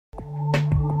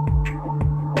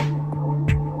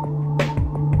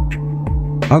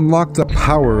Unlock the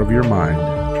power of your mind.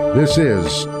 This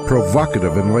is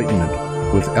Provocative Enlightenment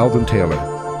with Eldon Taylor.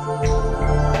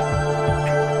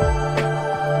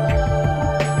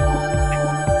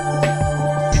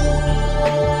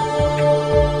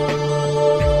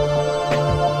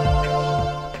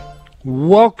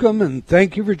 Welcome and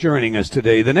thank you for joining us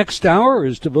today. The next hour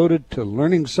is devoted to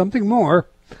learning something more,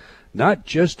 not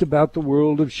just about the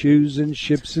world of shoes and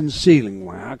ships and sealing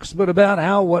wax, but about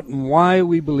how, what, and why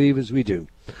we believe as we do.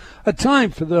 A time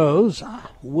for those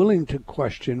willing to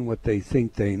question what they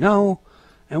think they know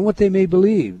and what they may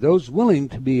believe, those willing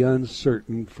to be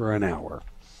uncertain for an hour.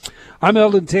 I'm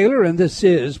Eldon Taylor, and this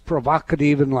is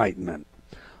Provocative Enlightenment.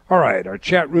 All right, our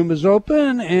chat room is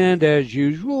open, and as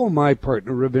usual, my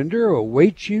partner Ravinder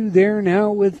awaits you there now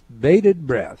with bated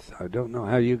breath. I don't know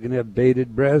how you can have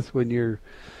bated breath when you're,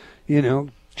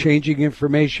 changing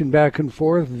information back and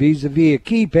forth vis-a-vis a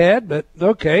keypad, but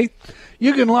okay.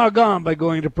 You can log on by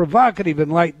going to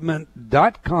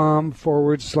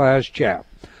provocativeenlightenment.com/chat.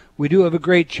 We do have a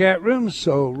great chat room,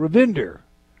 so Ravinder,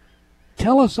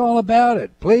 tell us all about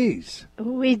it, please.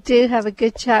 We do have a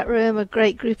good chat room, a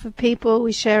great group of people.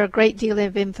 We share a great deal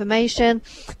of information.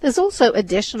 There's also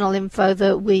additional info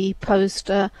that we post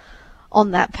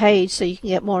on that page, so you can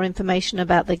get more information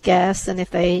about the guests, and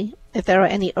if there are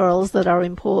any URLs that are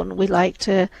important, we like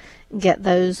to get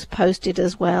those posted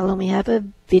as well. And we have a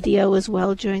video as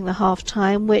well during the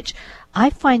halftime, which I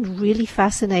find really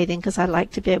fascinating because I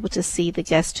like to be able to see the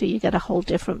guest too. You get a whole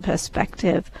different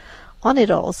perspective on it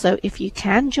all. So if you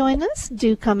can join us,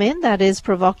 do come in. That is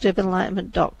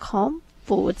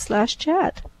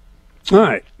provocativeenlightenment.com/chat. All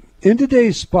right. In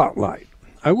today's spotlight,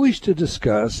 I wish to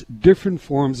discuss different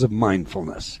forms of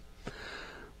mindfulness.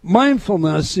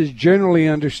 Mindfulness is generally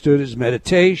understood as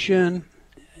meditation,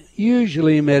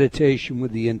 usually meditation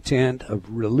with the intent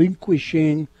of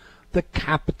relinquishing the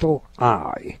capital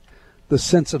I, the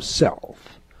sense of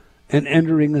self, and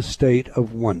entering a state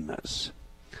of oneness.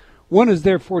 One is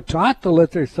therefore taught to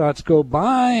let their thoughts go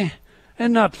by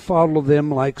and not follow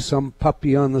them like some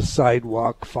puppy on the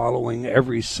sidewalk following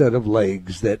every set of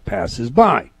legs that passes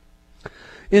by.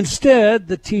 Instead,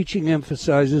 the teaching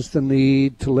emphasizes the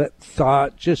need to let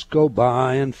thought just go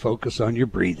by and focus on your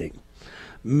breathing.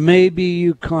 Maybe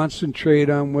you concentrate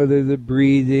on whether the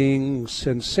breathing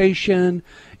sensation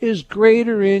is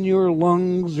greater in your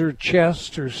lungs or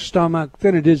chest or stomach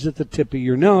than it is at the tip of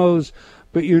your nose,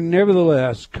 but you're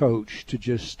nevertheless coached to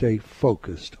just stay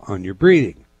focused on your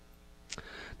breathing.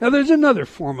 Now, there's another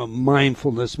form of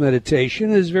mindfulness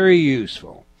meditation that is very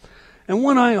useful, and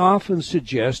one I often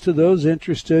suggest to those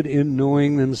interested in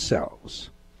knowing themselves.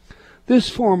 This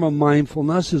form of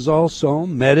mindfulness is also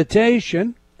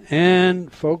meditation,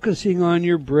 and focusing on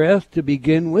your breath to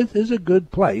begin with is a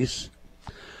good place.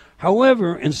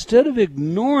 However, instead of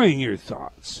ignoring your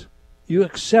thoughts, you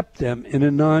accept them in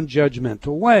a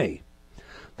non-judgmental way.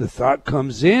 The thought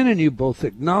comes in and you both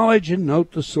acknowledge and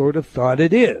note the sort of thought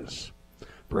it is.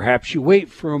 Perhaps you wait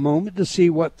for a moment to see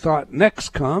what thought next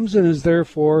comes and is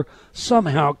therefore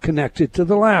somehow connected to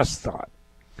the last thought.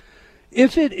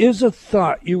 If it is a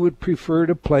thought you would prefer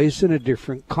to place in a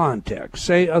different context,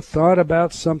 say a thought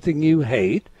about something you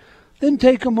hate, then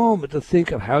take a moment to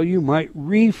think of how you might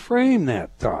reframe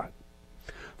that thought.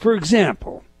 For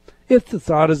example, if the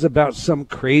thought is about some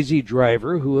crazy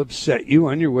driver who upset you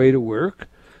on your way to work,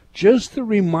 just the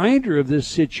reminder of this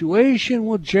situation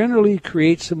will generally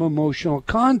create some emotional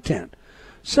content.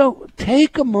 So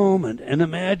take a moment and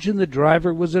imagine the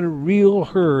driver was in a real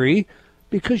hurry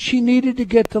because she needed to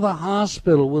get to the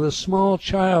hospital with a small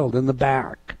child in the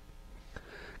back.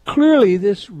 Clearly,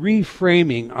 this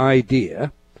reframing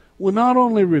idea will not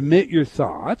only remit your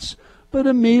thoughts, but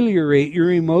ameliorate your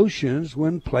emotions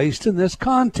when placed in this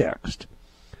context.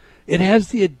 It has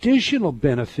the additional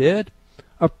benefit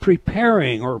of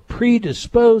preparing or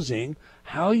predisposing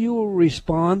how you will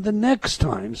respond the next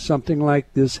time something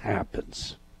like this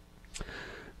happens.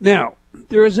 Now,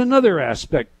 there is another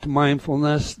aspect to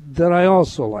mindfulness that I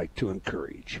also like to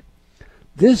encourage.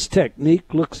 This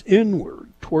technique looks inward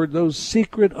toward those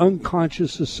secret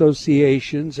unconscious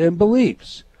associations and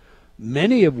beliefs,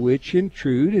 many of which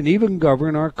intrude and even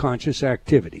govern our conscious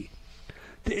activity.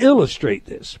 To illustrate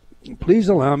this, please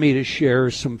allow me to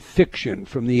share some fiction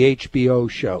from the HBO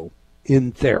show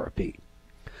In Therapy.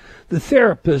 The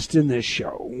therapist in this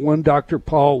show, one Dr.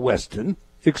 Paul Weston,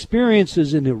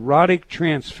 experiences an erotic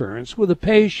transference with a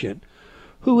patient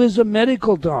who is a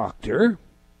medical doctor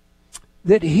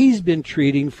that he's been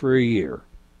treating for a year.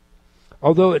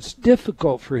 Although it's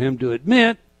difficult for him to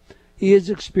admit, he has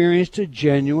experienced a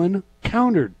genuine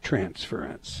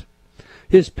countertransference.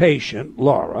 His patient,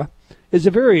 Laura, is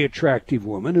a very attractive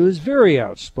woman who is very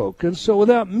outspoken, so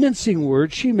without mincing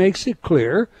words, she makes it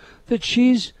clear that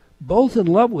she's both in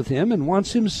love with him and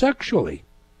wants him sexually.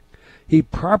 He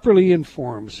properly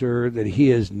informs her that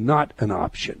he is not an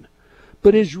option,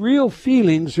 but his real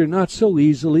feelings are not so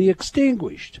easily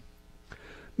extinguished.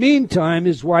 Meantime,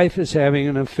 his wife is having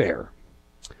an affair.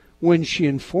 When she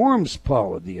informs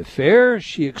Paul of the affair,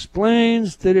 she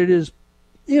explains that it is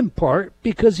in part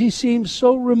because he seems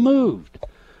so removed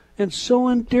and so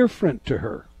indifferent to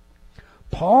her.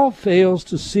 Paul fails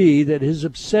to see that his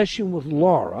obsession with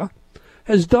Laura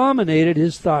has dominated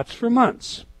his thoughts for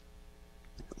months.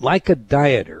 Like a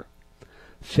dieter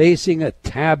facing a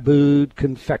tabooed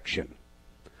confection,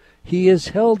 he has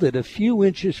held it a few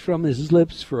inches from his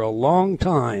lips for a long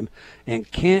time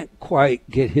and can't quite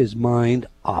get his mind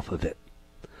off of it.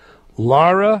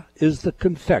 Laura is the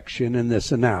confection in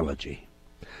this analogy.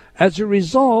 As a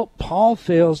result, Paul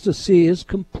fails to see his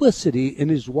complicity in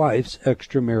his wife's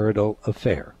extramarital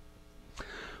affair.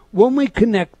 When we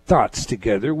connect thoughts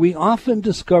together, we often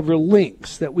discover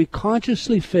links that we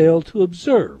consciously fail to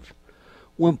observe.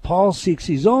 When Paul seeks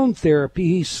his own therapy,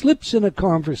 he slips in a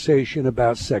conversation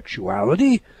about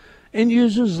sexuality and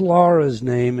uses Laura's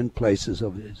name in place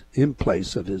of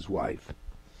his wife.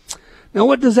 Now,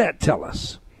 what does that tell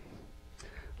us?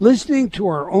 Listening to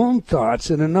our own thoughts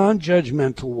in a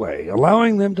non-judgmental way,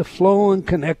 allowing them to flow and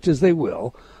connect as they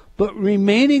will, but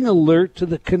remaining alert to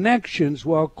the connections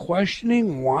while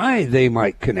questioning why they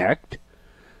might connect,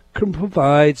 can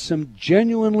provide some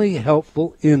genuinely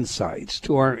helpful insights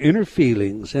to our inner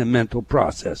feelings and mental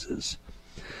processes.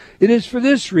 It is for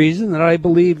this reason that I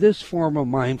believe this form of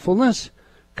mindfulness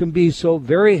can be so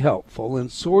very helpful in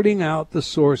sorting out the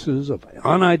sources of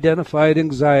unidentified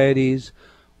anxieties,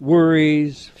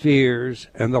 worries, fears,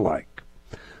 and the like.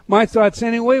 My thoughts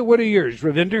anyway. What are yours,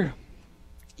 Ravinder?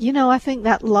 You know, I think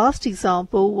that last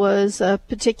example was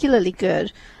particularly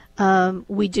good.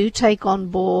 We do take on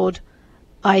board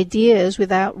ideas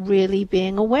without really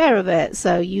being aware of it.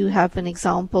 So you have an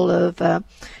example of,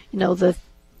 the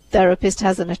therapist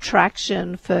has an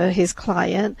attraction for his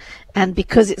client, and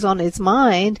because it's on his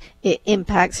mind, it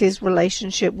impacts his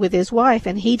relationship with his wife,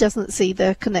 and he doesn't see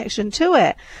the connection to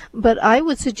it. But I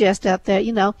would suggest out there,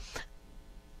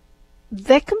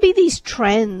 there can be these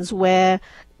trends where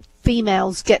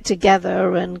females get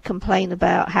together and complain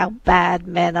about how bad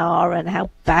men are and how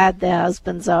bad their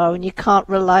husbands are, and you can't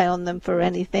rely on them for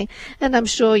anything. And I'm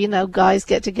sure, guys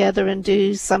get together and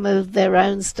do some of their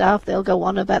own stuff. They'll go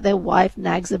on about their wife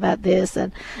nags about this,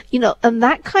 and, and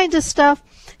that kind of stuff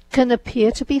can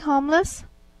appear to be harmless,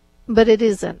 but it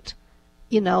isn't.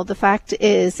 The fact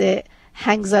is it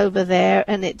hangs over there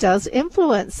and it does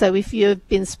influence. So if you've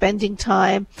been spending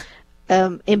time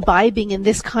imbibing in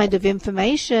this kind of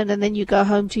information, and then you go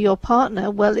home to your partner,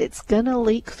 well, it's going to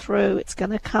leak through, it's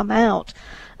going to come out,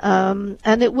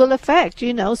 and it will affect,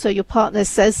 so your partner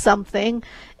says something,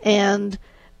 and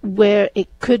where it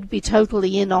could be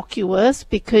totally innocuous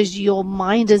because your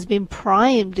mind has been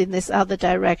primed in this other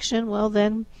direction, well,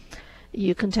 then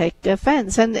you can take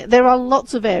offense. And there are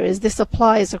lots of areas. This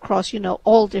applies across,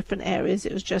 all different areas.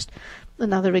 It was just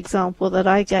another example that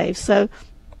I gave. So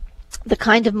the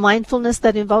kind of mindfulness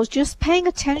that involves just paying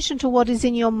attention to what is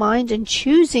in your mind and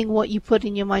choosing what you put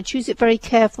in your mind. Choose it very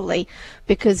carefully,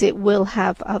 because it will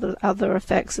have other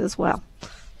effects as well.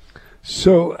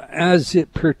 So as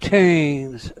it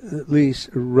pertains, at least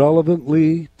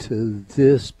relevantly to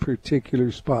this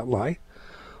particular spotlight,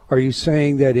 are you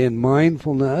saying that in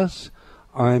mindfulness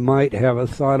I might have a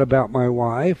thought about my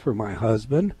wife or my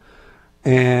husband,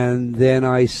 and then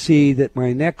I see that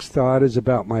my next thought is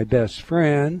about my best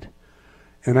friend,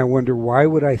 and I wonder, why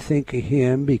would I think of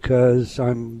him? Because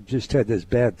I'm just had this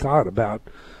bad thought about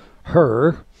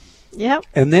her. Yep.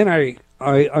 And then I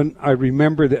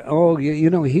remember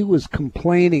that, he was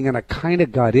complaining, and I kind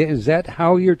of got in. Is that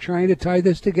how you're trying to tie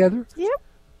this together? Yep.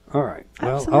 All right.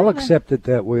 Well, Absolutely. I'll accept it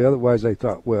that way. Otherwise, I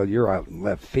thought, well, you're out in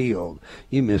left field.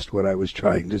 You missed what I was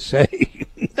trying to say.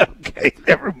 Okay,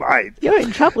 never mind. You're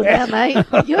in trouble now, mate.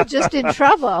 You're just in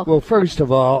trouble. Well, first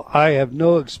of all, I have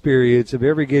no experience of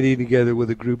ever getting together with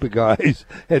a group of guys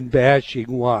and bashing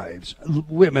wives,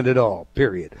 women at all,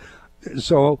 period.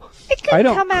 So I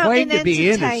don't claim to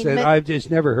be innocent. I've just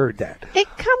never heard that. It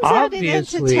comes out in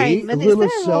entertainment. Obviously, a little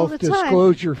it's there all the time.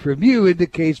 self-disclosure from you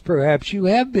indicates perhaps you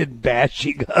have been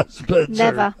bashing husbands.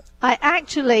 Never. I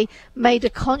actually made a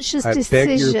conscious decision. I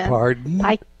beg your pardon?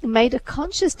 I made a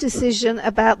conscious decision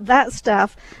about that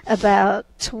stuff about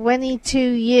 22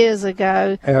 years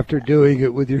ago. After doing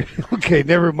it with your... Okay,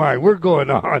 never mind. We're going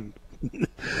on.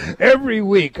 Every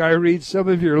week I read some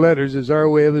of your letters as our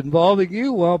way of involving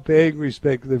you while paying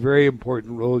respect to the very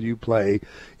important role you play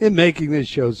in making this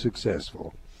show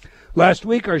successful. Last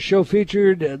week our show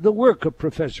featured the work of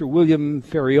Professor William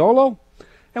Ferriolo,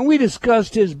 and we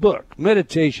discussed his book,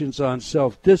 Meditations on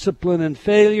Self-Discipline and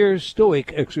Failure,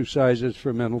 Stoic Exercises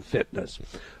for Mental Fitness.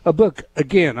 A book,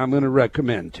 again, I'm going to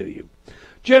recommend to you.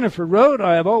 Jennifer wrote,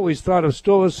 I have always thought of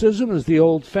Stoicism as the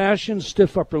old-fashioned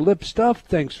stiff upper lip stuff.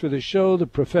 Thanks for the show. The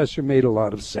professor made a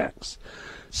lot of sense.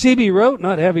 CB wrote,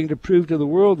 not having to prove to the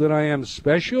world that I am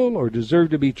special or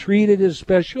deserve to be treated as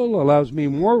special allows me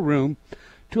more room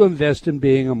to invest in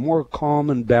being a more calm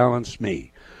and balanced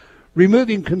me.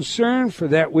 Removing concern for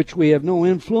that which we have no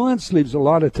influence leaves a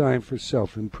lot of time for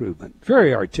self-improvement.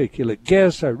 Very articulate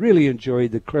guess. I really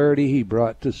enjoyed the clarity he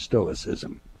brought to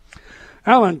Stoicism.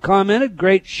 Alan commented,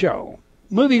 great show.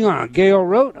 Moving on, Gail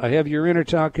wrote, I have your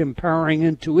InnerTalk Empowering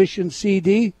Intuition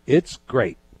CD. It's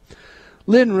great.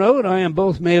 Lynn wrote, I am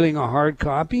both mailing a hard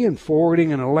copy and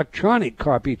forwarding an electronic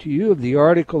copy to you of the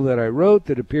article that I wrote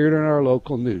that appeared in our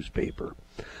local newspaper.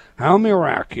 How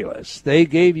miraculous. They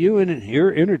gave you in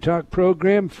your InnerTalk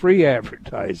program free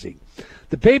advertising.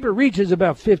 The paper reaches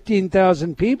about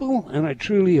 15,000 people, and I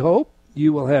truly hope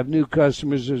you will have new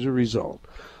customers as a result.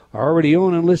 I already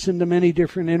own and listen to many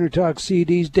different InnerTalk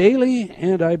CDs daily,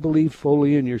 and I believe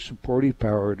fully in your supportive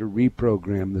power to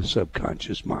reprogram the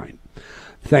subconscious mind.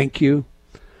 Thank you.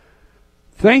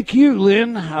 Thank you,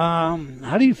 Lynn.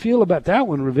 How do you feel about that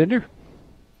one, Ravinder?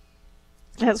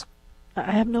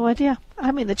 I have no idea.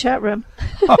 I'm in the chat room.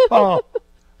 Oh,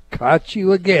 caught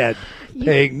you again,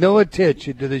 paying no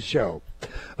attention to the show.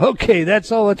 Okay,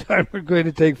 that's all the time we're going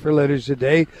to take for letters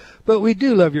today, but we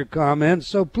do love your comments,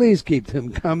 so please keep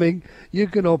them coming. You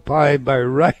can opine by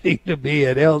writing to me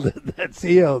at Eldon, that's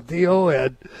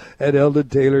E-L-D-O-N, at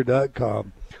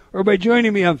eldontaylor.com, or by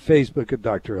joining me on Facebook at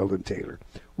Dr. Eldon Taylor.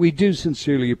 We do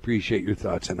sincerely appreciate your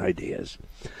thoughts and ideas.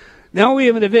 Now we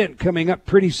have an event coming up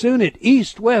pretty soon at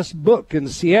East West Book in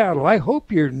Seattle. I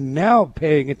hope you're now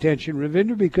paying attention,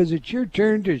 Ravinder, because it's your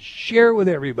turn to share with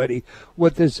everybody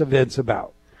what this event's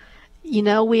about. You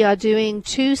know, we are doing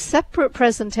two separate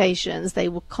presentations. They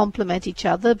will complement each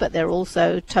other, but they're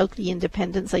also totally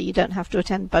independent, so you don't have to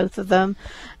attend both of them,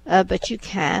 but you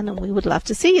can, and we would love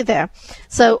to see you there.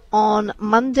 So on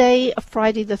Monday,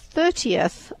 Friday the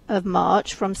 30th of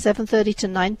March, from 7:30 to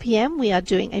 9 p.m., we are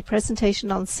doing a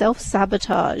presentation on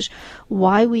self-sabotage,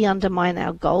 why we undermine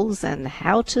our goals and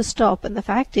how to stop. And the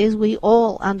fact is, we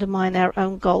all undermine our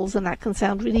own goals, and that can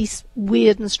sound really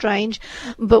weird and strange,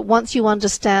 but once you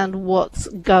understand what's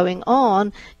going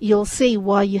on, you'll see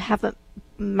why you haven't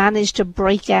managed to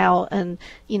break out and,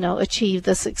 you know, achieve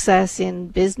the success in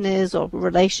business or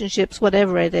relationships,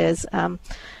 whatever it is.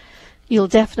 You'll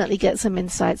definitely get some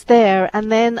insights there. And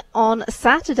then on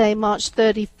Saturday, March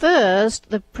 31st,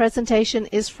 the presentation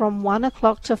is from 1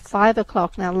 o'clock to 5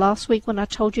 o'clock. Now, last week when I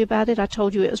told you about it, I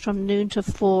told you it was from noon to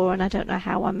 4, and I don't know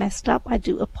how I messed up. I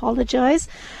do apologize.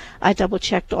 I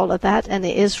double-checked all of that, and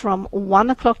it is from 1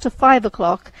 o'clock to 5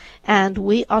 o'clock, and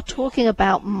we are talking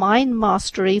about mind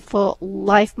mastery for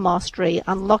life mastery,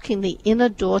 unlocking the inner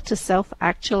door to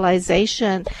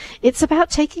self-actualization. It's about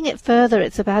taking it further.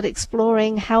 It's about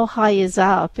exploring how high is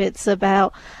up. It's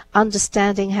about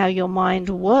understanding how your mind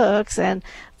works and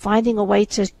finding a way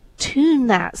to tune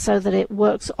that so that it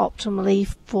works optimally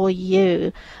for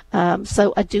you.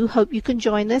 So I do hope you can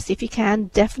join us. If you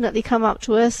can, definitely come up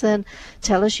to us and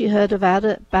tell us you heard about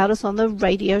us on the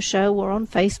radio show or on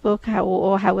Facebook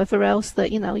or however else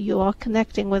that, you know, you are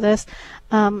connecting with us.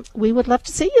 We would love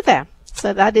to see you there.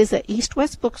 So that is at East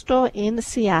West Bookstore in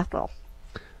Seattle.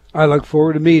 I look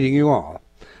forward to meeting you all.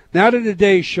 Now to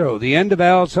today's show, The End of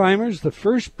Alzheimer's, the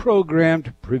first program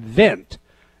to prevent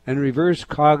and reverse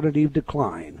cognitive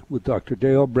decline, with Dr.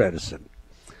 Dale Bredesen.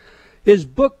 His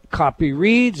book copy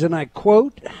reads, and I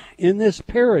quote, "In this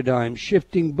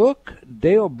paradigm-shifting book,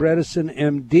 Dale Bredesen,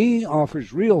 M.D.,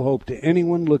 offers real hope to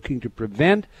anyone looking to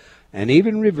prevent and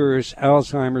even reverse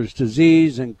Alzheimer's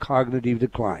disease and cognitive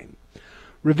decline,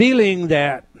 revealing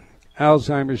that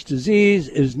Alzheimer's disease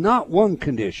is not one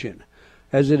condition,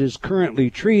 as it is currently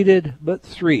treated, but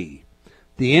three.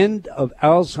 The End of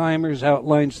Alzheimer's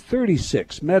outlines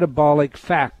 36 metabolic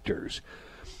factors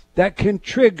that can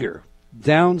trigger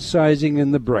downsizing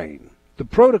in the brain. The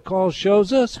protocol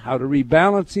shows us how to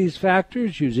rebalance these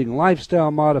factors using lifestyle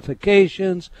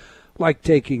modifications like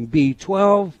taking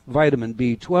B12, vitamin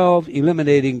B12,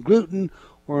 eliminating gluten,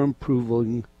 or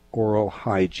improving oral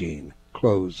hygiene."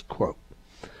 Close quote.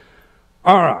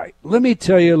 All right, let me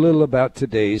tell you a little about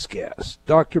today's guest.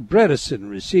 Dr. Bredesen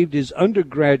received his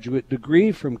undergraduate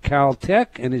degree from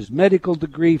Caltech and his medical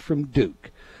degree from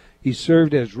Duke. He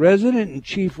served as resident and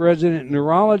chief resident in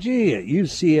neurology at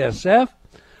UCSF,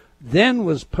 then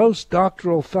was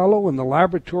postdoctoral fellow in the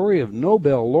laboratory of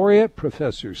Nobel laureate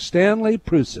Professor Stanley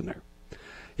Prusiner.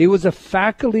 He was a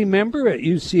faculty member at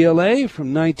UCLA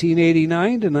from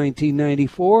 1989 to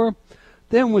 1994,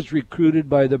 then was recruited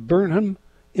by the Burnham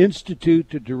Institute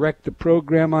to direct the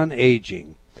program on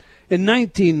aging. In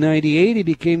 1998, he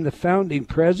became the founding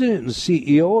president and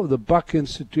CEO of the Buck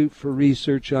Institute for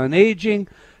Research on Aging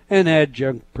and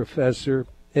adjunct professor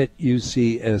at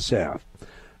UCSF.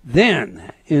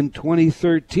 Then, in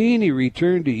 2013, he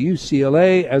returned to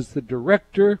UCLA as the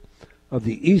director of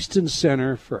the Easton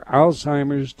Center for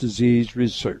Alzheimer's Disease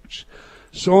Research.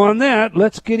 So on that,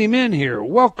 let's get him in here.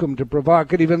 Welcome to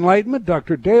Provocative Enlightenment,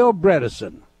 Dr. Dale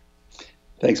Bredesen.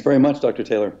 Thanks very much, Dr.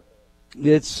 Taylor.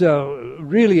 It's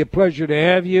really a pleasure to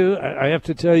have you. I have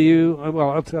to tell you,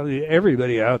 well, I'll tell you,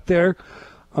 everybody out there,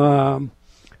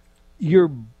 your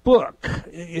book,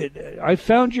 I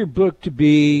found your book to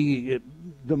be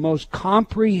the most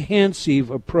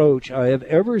comprehensive approach I have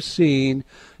ever seen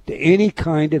to any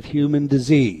kind of human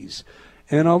disease.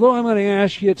 And although I'm going to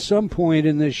ask you at some point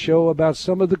in this show about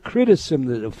some of the criticism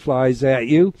that flies at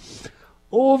you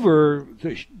over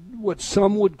what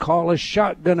some would call a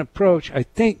shotgun approach, I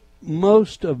think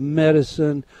most of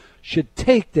medicine should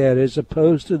take that as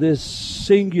opposed to this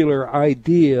singular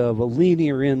idea of a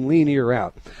linear in, linear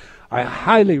out. I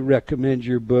highly recommend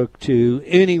your book to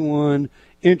anyone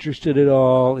interested at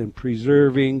all in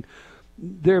preserving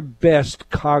their best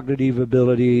cognitive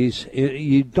abilities.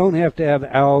 You don't have to have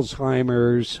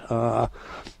Alzheimer's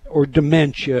or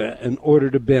dementia in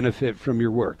order to benefit from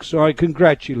your work. So I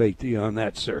congratulate you on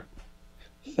that, sir.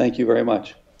 Thank you very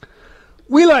much.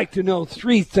 We like to know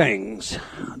three things,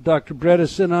 Dr.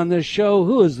 Bredesen, on this show.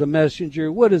 Who is the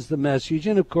messenger? What is the message?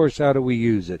 And, of course, how do we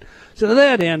use it? So to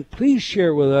that end, please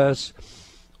share with us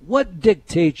what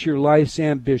dictates your life's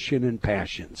ambition and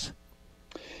passions.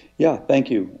 Yeah,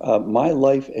 thank you. My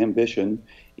life ambition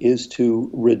is to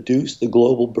reduce the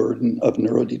global burden of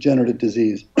neurodegenerative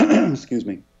disease. Excuse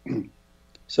me.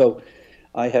 So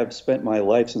I have spent my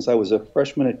life since I was a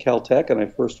freshman at Caltech, and I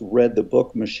first read the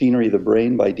book Machinery of the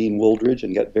Brain by Dean Wooldridge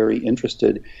and got very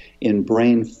interested in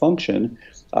brain function.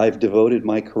 I've devoted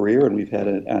my career, and we've had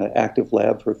an active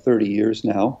lab for 30 years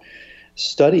now,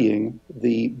 studying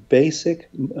the basic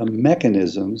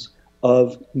mechanisms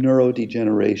of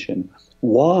neurodegeneration.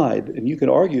 Why? And you can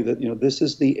argue that this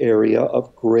is the area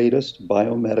of greatest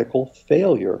biomedical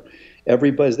failure.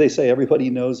 Everybody, as they say, everybody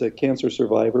knows a cancer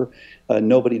survivor.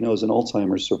 Nobody knows an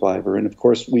Alzheimer's survivor. And of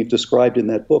course, we've described in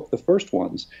that book the first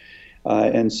ones.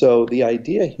 And so the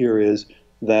idea here is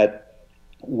that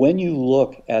when you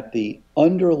look at the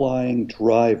underlying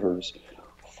drivers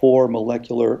for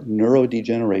molecular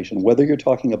neurodegeneration, whether you're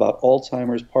talking about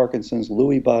Alzheimer's, Parkinson's,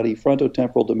 Lewy body,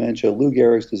 frontotemporal dementia, Lou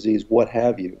Gehrig's disease, what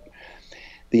have you,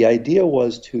 the idea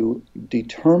was to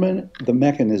determine the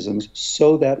mechanisms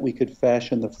so that we could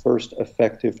fashion the first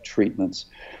effective treatments.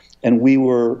 And we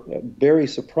were very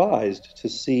surprised to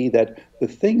see that the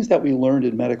things that we learned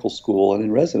in medical school and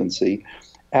in residency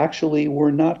actually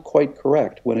were not quite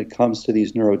correct when it comes to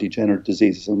these neurodegenerative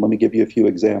diseases. And let me give you a few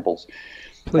examples.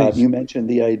 You mentioned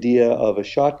the idea of a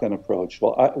shotgun approach.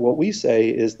 Well, what we say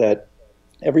is that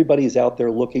everybody's out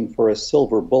there looking for a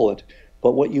silver bullet,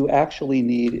 but what you actually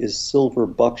need is silver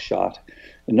buckshot.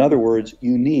 In other words,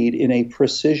 you need, in a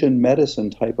precision medicine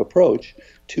type approach,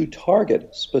 to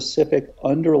target specific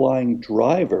underlying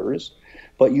drivers,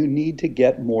 but you need to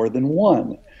get more than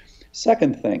one.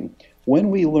 Second thing,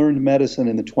 when we learned medicine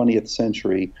in the 20th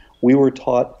century, we were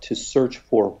taught to search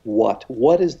for what.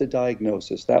 What is the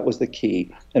diagnosis? That was the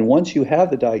key. And once you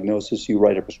have the diagnosis, you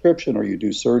write a prescription or you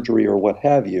do surgery or what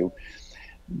have you.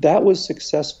 That was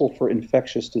successful for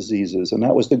infectious diseases, and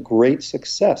that was the great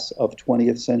success of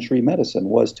 20th century medicine,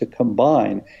 was to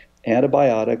combine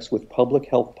antibiotics with public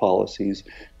health policies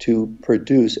to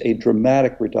produce a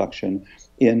dramatic reduction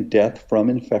in death from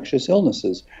infectious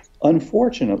illnesses.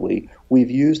 Unfortunately,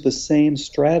 we've used the same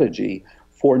strategy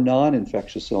for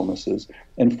non-infectious illnesses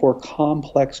and for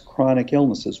complex chronic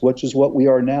illnesses, which is what we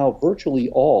are now virtually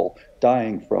all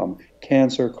dying from.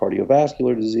 Cancer,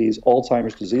 cardiovascular disease,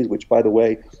 Alzheimer's disease, which, by the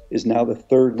way, is now the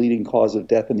third leading cause of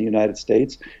death in the United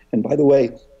States. And by the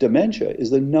way, dementia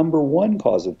is the #1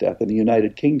 cause of death in the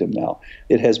United Kingdom now.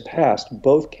 It has passed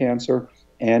both cancer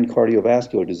and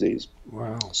cardiovascular disease.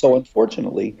 Wow. So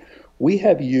unfortunately, we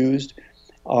have used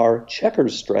our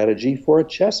checkers strategy for a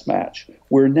chess match.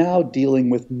 We're now dealing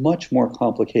with much more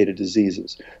complicated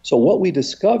diseases. So what we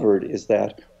discovered is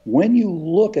that when you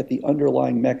look at the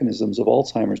underlying mechanisms of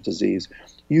Alzheimer's disease,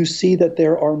 you see that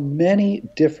there are many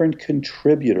different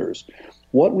contributors.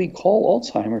 What we call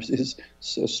Alzheimer's is,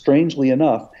 strangely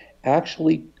enough,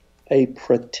 actually a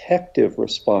protective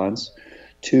response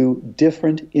to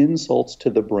different insults to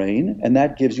the brain, and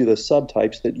that gives you the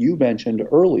subtypes that you mentioned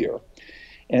earlier.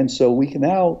 And so we can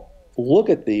now look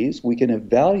at these, we can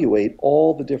evaluate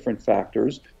all the different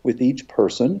factors with each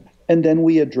person, and then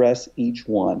we address each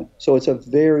one. So it's a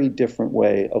very different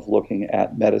way of looking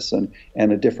at medicine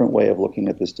and a different way of looking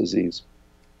at this disease.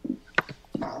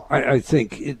 I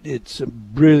think it's a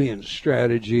brilliant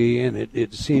strategy, and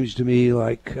it seems to me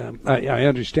like I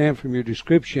understand from your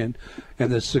description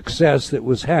and the success that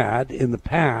was had in the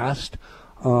past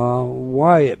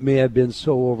why it may have been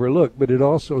so overlooked, but it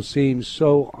also seems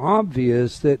so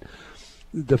obvious that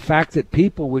the fact that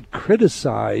people would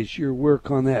criticize your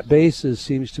work on that basis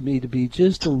seems to me to be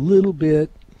just a little bit,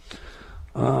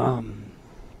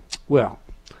 well,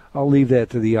 I'll leave that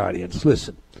to the audience.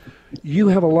 Listen. You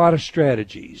have a lot of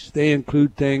strategies. They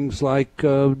include things like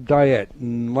diet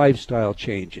and lifestyle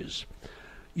changes.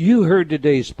 You heard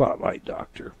today's spotlight,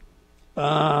 Doctor.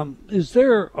 Is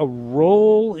there a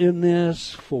role in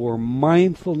this for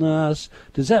mindfulness?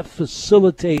 Does that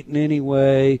facilitate in any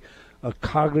way a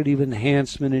cognitive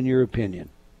enhancement, in your opinion?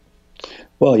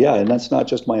 Well, yeah, and that's not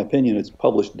just my opinion. It's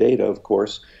published data, of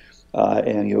course.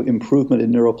 And improvement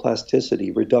in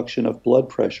neuroplasticity, reduction of blood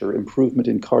pressure, improvement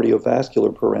in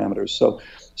cardiovascular parameters. So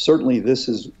certainly this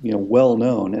is well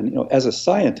known. And as a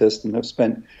scientist, and I've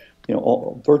spent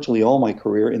virtually all my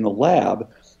career in the lab,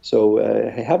 so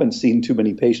I haven't seen too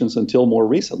many patients until more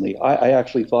recently. I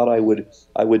actually thought I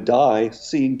would die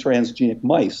seeing transgenic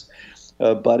mice,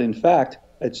 but in fact,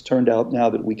 it's turned out now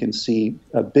that we can see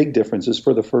big differences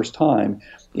for the first time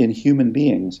in human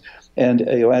beings. And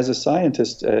as a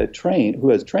scientist who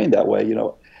has trained that way,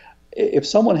 if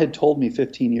someone had told me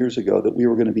 15 years ago that we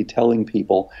were going to be telling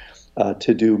people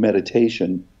to do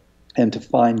meditation and to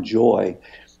find joy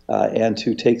and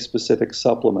to take specific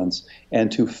supplements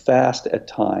and to fast at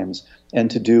times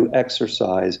and to do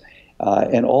exercise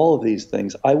and all of these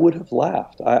things, I would have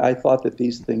laughed. I thought that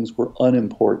these things were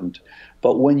unimportant.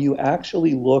 But when you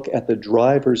actually look at the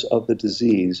drivers of the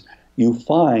disease, you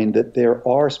find that there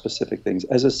are specific things.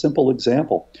 As a simple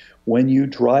example, when you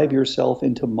drive yourself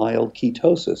into mild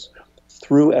ketosis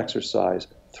through exercise,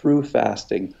 through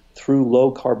fasting, through low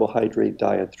carbohydrate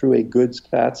diet, through a good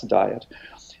fats diet,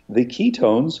 the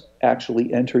ketones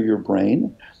actually enter your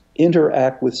brain,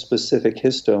 interact with specific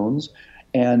histones,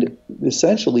 and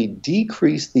essentially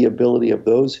decrease the ability of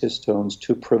those histones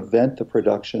to prevent the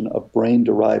production of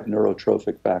brain-derived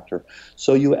neurotrophic factor.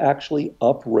 So you actually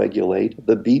upregulate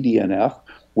the BDNF,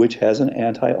 which has an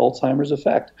anti-Alzheimer's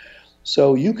effect.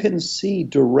 So you can see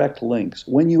direct links.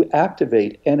 When you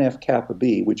activate NF-kappa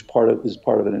B, which is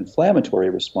part of an inflammatory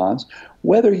response,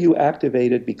 whether you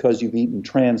activate it because you've eaten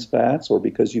trans fats or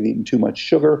because you've eaten too much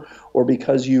sugar or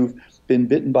because you've been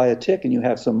bitten by a tick and you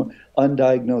have some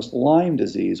undiagnosed Lyme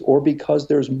disease, or because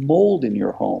there's mold in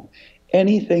your home,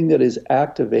 anything that is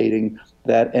activating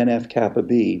that NF-kappa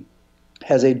B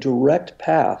has a direct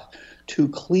path to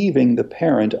cleaving the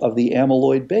parent of the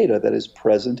amyloid beta that is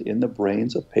present in the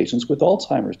brains of patients with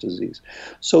Alzheimer's disease.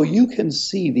 So you can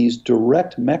see these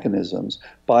direct mechanisms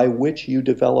by which you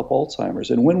develop Alzheimer's.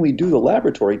 And when we do the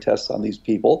laboratory tests on these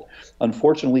people,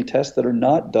 unfortunately tests that are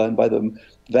not done by the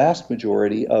vast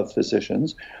majority of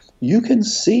physicians, you can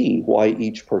see why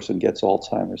each person gets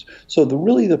Alzheimer's. So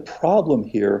really the problem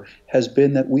here has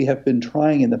been that we have been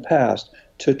trying in the past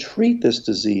to treat this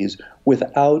disease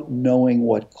without knowing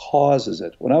what causes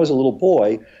it. When I was a little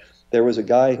boy, there was a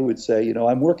guy who would say,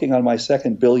 I'm working on my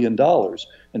second $1 billion.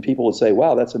 And people would say,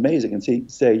 wow, that's amazing. And he'd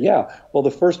say, yeah, well,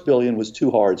 the first billion was too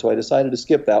hard, so I decided to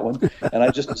skip that one, and I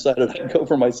just decided I'd go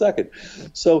for my second.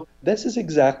 So this is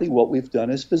exactly what we've done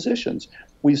as physicians.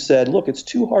 We've said, look, it's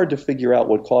too hard to figure out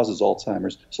what causes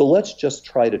Alzheimer's, so let's just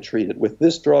try to treat it with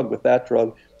this drug, with that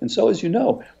drug. And so, as you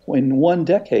know, in 1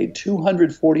 decade,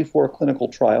 244 clinical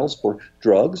trials for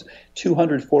drugs,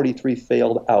 243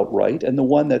 failed outright, and the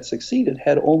one that succeeded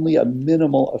had only a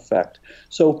minimal effect.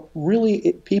 So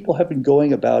really, people have been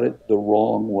going about it the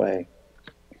wrong way.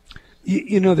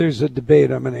 There's a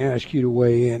debate I'm going to ask you to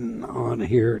weigh in on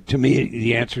here. To me,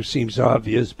 the answer seems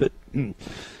obvious, but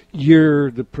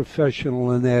you're the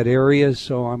professional in that area,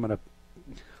 so I'm going to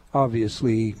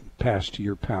obviously pass to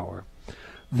your power.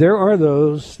 There are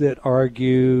those that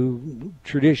argue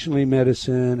traditionally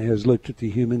medicine has looked at the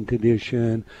human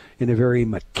condition in a very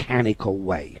mechanical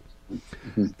way.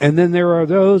 And then there are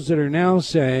those that are now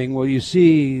saying, well, you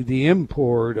see the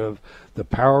import of the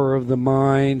power of the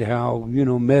mind, how,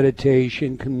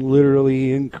 meditation can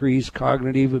literally increase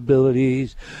cognitive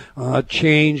abilities,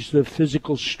 change the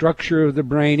physical structure of the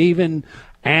brain, even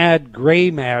add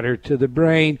gray matter to the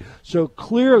brain. So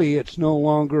clearly it's no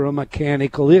longer a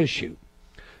mechanical issue.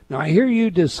 Now, I hear you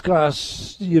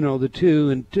discuss, the two,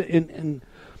 and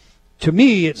to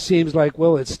me, it seems like,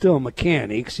 well, it's still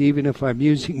mechanics, even if I'm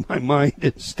using my mind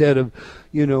instead of,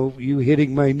 you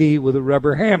hitting my knee with a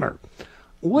rubber hammer.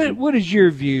 What is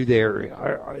your view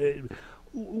there?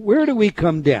 Where do we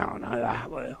come down?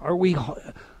 Are we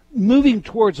moving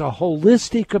towards a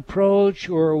holistic approach,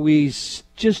 or are we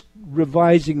just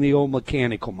revising the old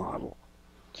mechanical model?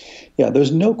 Yeah,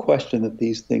 there's no question that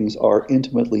these things are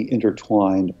intimately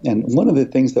intertwined. And one of the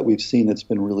things that we've seen that's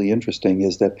been really interesting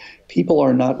is that people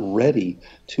are not ready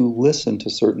to listen to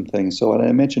certain things. So, and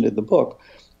I mentioned in the book,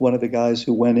 one of the guys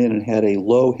who went in and had a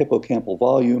low hippocampal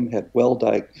volume, had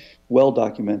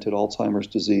well-documented Alzheimer's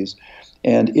disease,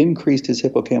 and increased his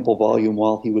hippocampal volume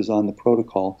while he was on the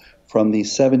protocol from the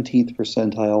 17th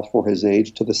percentile for his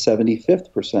age to the 75th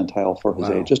percentile for his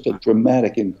age, just a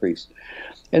dramatic increase.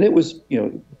 And it was,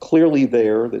 clearly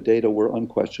there. The data were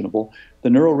unquestionable. The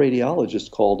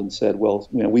neuroradiologist called and said, well,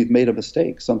 we've made a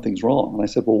mistake. Something's wrong. And I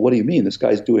said, well, what do you mean? This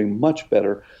guy's doing much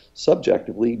better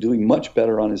subjectively, doing much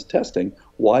better on his testing.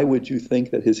 Why would you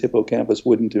think that his hippocampus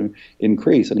wouldn't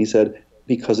increase? And he said,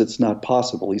 because it's not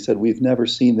possible. He said, we've never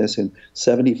seen this in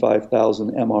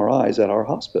 75,000 MRIs at our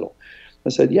hospital. I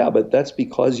said, yeah, but that's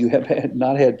because you have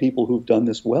not had people who've done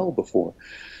this well before.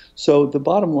 So the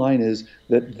bottom line is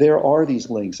that there are these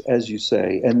links, as you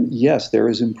say, and yes, there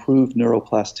is improved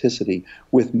neuroplasticity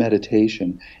with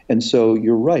meditation. And so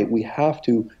you're right, we have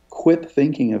to quit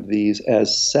thinking of these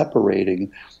as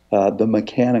separating the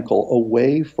mechanical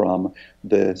away from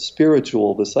the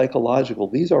spiritual, the psychological.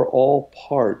 These are all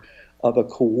part of a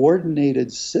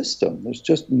coordinated system. There's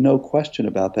just no question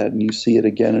about that, and you see it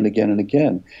again and again and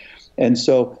again. And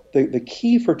so the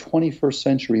key for 21st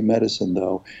century medicine,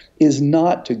 though, is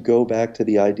not to go back to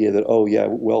the idea that,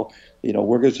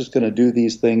 we're just going to do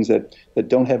these things that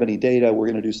don't have any data. We're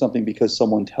going to do something because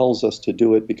someone tells us to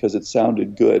do it because it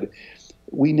sounded good.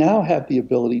 We now have the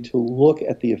ability to look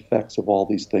at the effects of all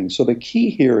these things. So the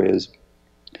key here is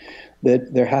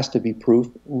that there has to be proof.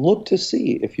 Look to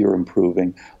see if you're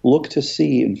improving. Look to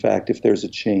see, in fact, if there's a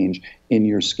change in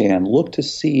your scan. Look to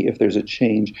see if there's a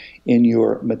change in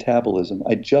your metabolism.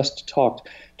 I just talked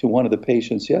to one of the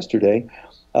patients yesterday,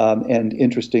 and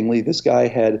interestingly, this guy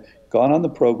had gone on the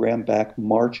program back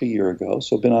March a year ago,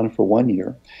 so been on it for 1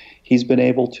 year. He's been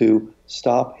able to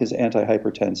stop his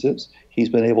antihypertensives. He's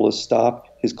been able to stop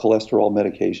his cholesterol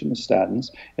medication, the statins,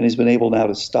 and he's been able now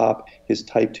to stop his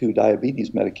type 2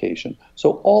 diabetes medication.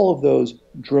 So all of those,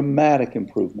 dramatic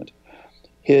improvement.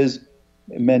 His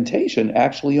mentation,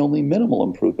 actually only minimal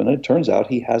improvement. And it turns out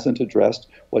he hasn't addressed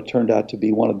what turned out to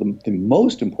be one of the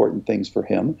most important things for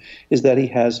him, is that he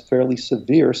has fairly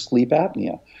severe sleep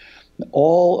apnea.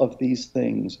 All of these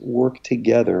things work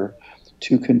together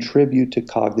to contribute to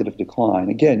cognitive decline.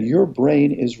 Again, your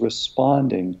brain is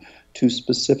responding to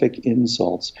specific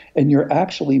insults, and you're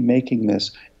actually making this,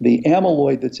 the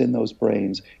amyloid that's in those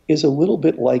brains is a little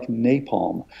bit like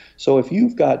napalm. So if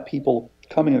you've got people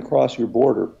coming across your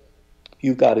border,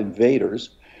 you've got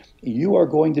invaders, you are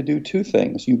going to do two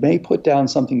things. You may put down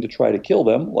something to try to kill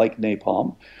them, like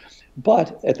napalm,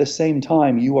 but at the same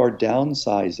time, you are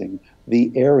downsizing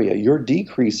the area. You're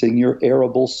decreasing your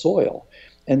arable soil.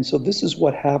 And so this is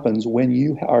what happens when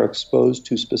you are exposed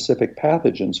to specific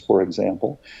pathogens, for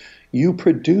example. You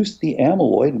produce the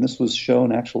amyloid, and this was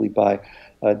shown actually by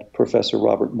Professor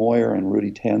Robert Moyer and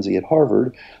Rudy Tanzi at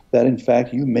Harvard, that in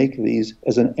fact you make these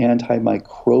as an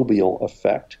antimicrobial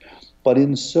effect. But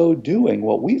in so doing,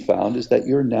 what we found is that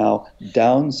you're now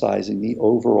downsizing the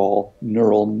overall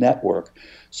neural network.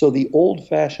 So the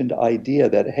old-fashioned idea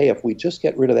that, hey, if we just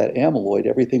get rid of that amyloid,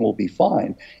 everything will be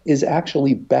fine, is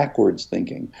actually backwards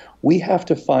thinking. We have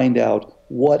to find out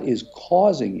what is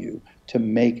causing you to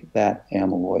make that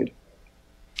amyloid.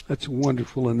 That's a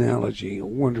wonderful analogy, a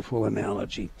wonderful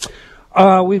analogy.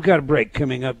 We've got a break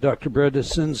coming up, Dr.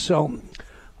 Bredesen, so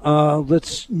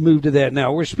let's move to that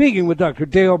now. We're speaking with Dr.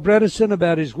 Dale Bredesen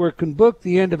about his work and book,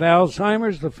 The End of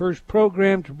Alzheimer's, the first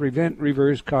program to prevent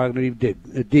reverse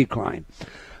cognitive decline.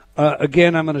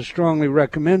 Again, I'm going to strongly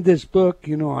recommend this book.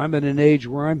 You know, I'm at an age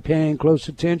where I'm paying close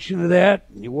attention to that.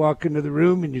 You walk into the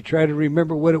room and you try to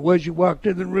remember what it was you walked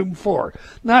in the room for.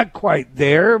 Not quite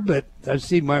there, but I've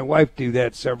seen my wife do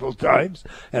that several times,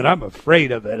 and I'm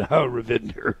afraid of it, huh,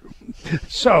 Ravinder?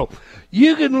 So,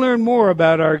 you can learn more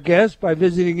about our guest by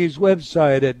visiting his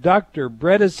website at Dr.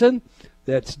 Bredesen.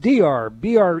 That's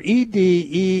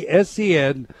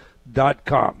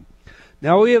DrBredesen.com.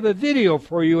 Now, we have a video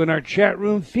for you in our chat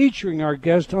room featuring our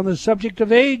guest on the subject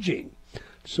of aging.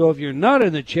 So if you're not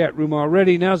in the chat room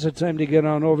already, now's the time to get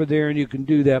on over there, and you can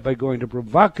do that by going to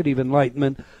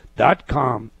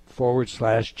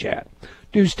provocativeenlightenment.com/chat.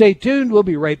 Do stay tuned. We'll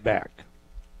be right back.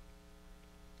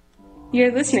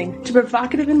 You're listening to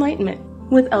Provocative Enlightenment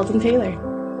with Eldon Taylor.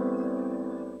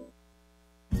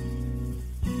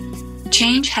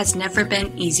 Change has never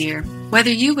been easier.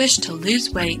 Whether you wish to lose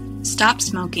weight, stop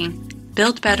smoking,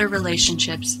 build better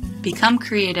relationships, become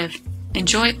creative,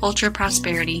 enjoy ultra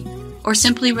prosperity, or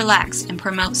simply relax and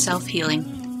promote self-healing,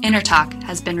 InnerTalk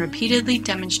has been repeatedly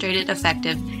demonstrated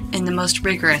effective in the most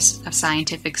rigorous of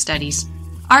scientific studies.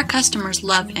 Our customers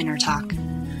love InnerTalk.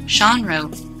 Sean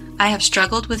wrote, "I have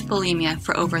struggled with bulimia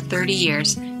for over 30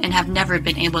 years and have never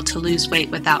been able to lose weight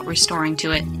without restoring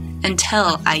to it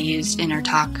until I used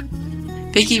InnerTalk."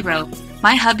 Vicky wrote,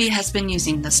 "My hubby has been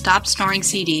using the Stop Snoring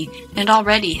CD, and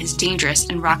already his dangerous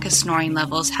and raucous snoring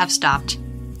levels have stopped."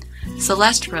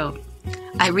 Celeste wrote,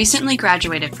 "I recently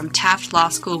graduated from Taft Law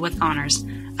School with honors.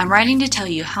 I'm writing to tell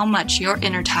you how much your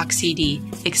InnerTalk CD,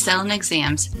 Excel in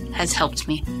Exams, has helped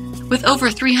me. With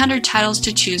over 300 titles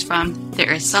to choose from,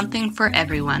 there is something for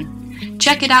everyone.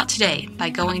 Check it out today by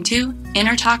going to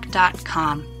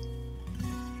innertalk.com.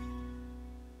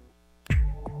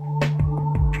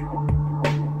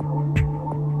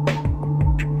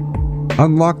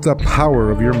 Unlock the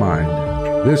power of your mind.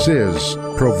 This is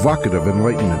Provocative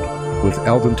Enlightenment with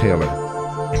Eldon Taylor.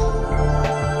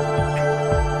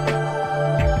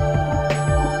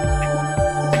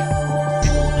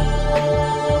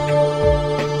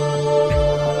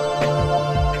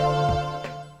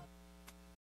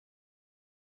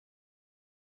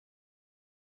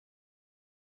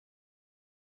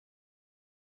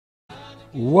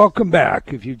 Welcome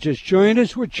back. If you've just joined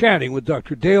us, we're chatting with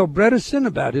Dr. Dale Bredesen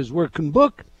about his work and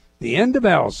book, The End of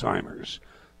Alzheimer's,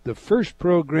 the first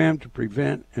program to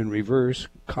prevent and reverse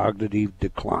cognitive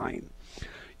decline.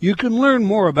 You can learn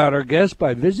more about our guest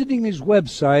by visiting his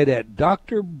website at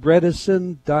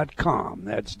drbredesen.com.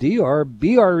 That's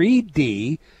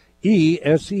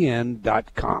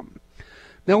DrBredesen.com.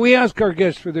 Now, we ask our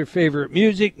guests for their favorite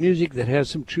music that has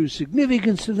some true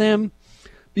significance to them.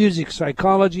 Music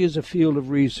psychology is a field of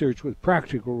research with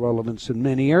practical relevance in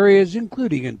many areas,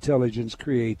 including intelligence,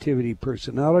 creativity,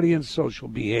 personality, and social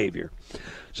behavior.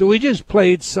 So we just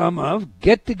played some of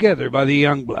Get Together by the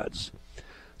Youngbloods.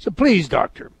 So please,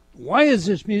 Doctor, why is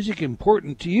this music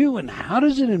important to you, and how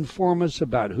does it inform us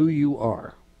about who you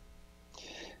are?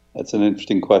 That's an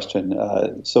interesting question.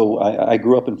 So I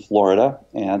grew up in Florida,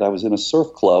 and I was in a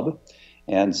surf club.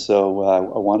 And so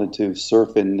I wanted to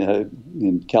surf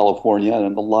in California,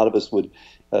 and a lot of us would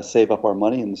save up our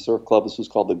money in the surf club. This was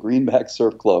called the Greenback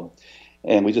Surf Club.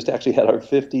 And we just actually had our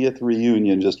 50th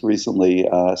reunion just recently.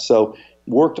 So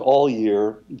worked all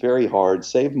year, very hard,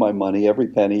 saved my money, every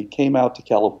penny, came out to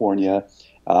California,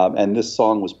 and this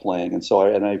song was playing. And so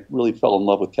I really fell in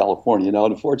love with California. Now,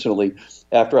 unfortunately,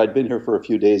 after I'd been here for a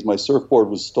few days, my surfboard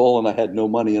was stolen. I had no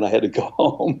money, and I had to go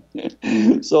home.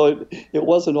 So it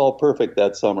wasn't all perfect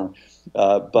that summer.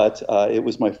 But it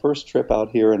was my first trip out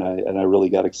here, and I really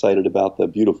got excited about the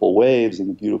beautiful waves and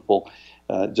the beautiful,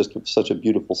 just such a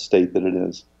beautiful state that it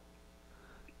is.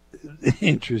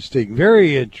 Interesting.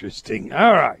 Very interesting.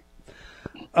 All right.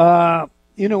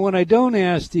 You know, when I don't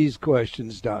ask these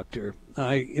questions, Doctor,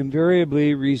 I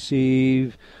invariably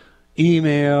receive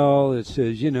email that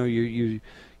says, you know, you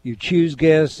choose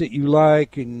guests that you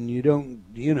like, and you don't,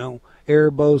 you know,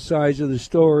 air both sides of the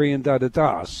story, and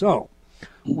da-da-da. So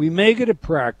we make it a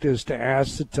practice to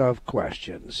ask the tough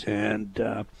questions.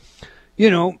 And,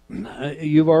 you know,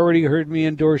 you've already heard me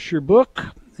endorse your book.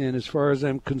 And as far as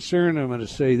I'm concerned, I'm going to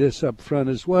say this up front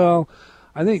as well.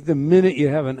 I think the minute you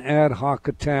have an ad hoc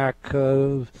attack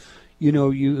of, you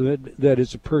know, that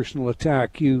is a personal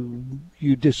attack, you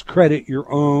discredit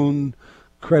your own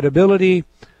credibility.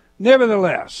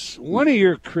 Nevertheless, one of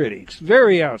your critics,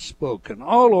 very outspoken,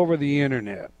 all over the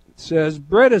internet, says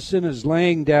Bredesen is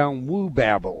laying down woo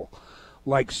babble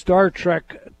like Star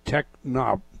Trek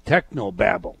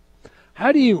technobabble.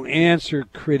 How do you answer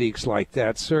critics like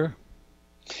that, sir?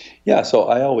 Yeah, so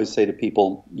I always say to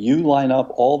people, you line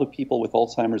up all the people with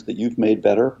Alzheimer's that you've made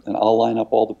better, and I'll line up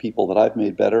all the people that I've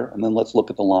made better, and then let's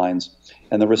look at the lines.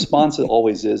 And the response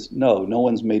always is, no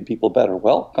one's made people better.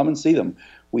 Well, come and see them.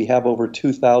 We have over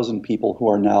 2,000 people who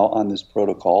are now on this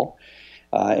protocol,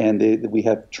 and we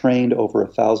have trained over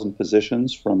 1,000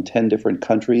 physicians from 10 different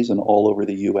countries and all over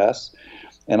the U.S.,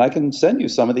 and I can send you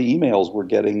some of the emails we're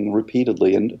getting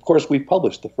repeatedly. And of course, we've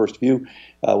published the first few.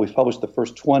 We've published the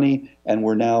first 20, and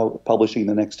we're now publishing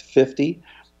the next 50.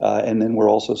 And then we're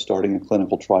also starting a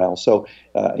clinical trial. So,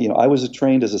 I was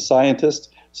trained as a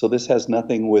scientist, so this has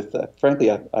nothing with,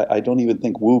 frankly, I don't even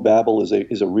think woo babble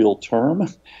is a real term.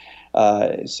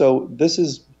 So this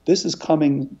is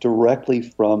coming directly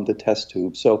from the test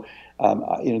tube. So,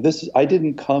 I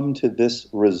didn't come to this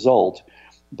result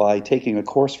by taking a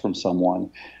course from someone.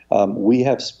 We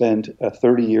have spent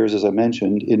 30 years, as I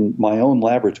mentioned, in my own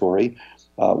laboratory,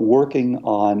 working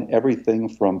on everything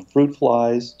from fruit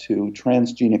flies to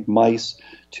transgenic mice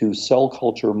to cell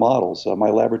culture models. My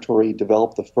laboratory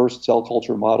developed the first cell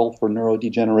culture model for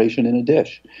neurodegeneration in a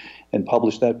dish and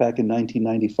published that back in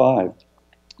 1995.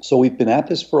 So we've been at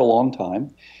this for a long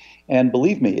time. And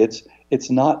believe me,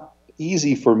 it's not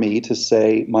easy for me to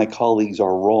say my colleagues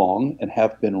are wrong and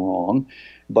have been wrong.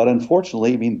 But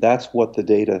unfortunately, that's what the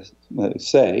data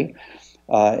say.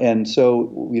 And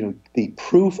so, the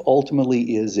proof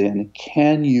ultimately is in,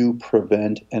 can you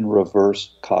prevent and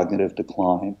reverse cognitive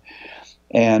decline?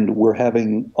 And we're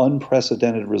having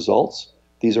unprecedented results.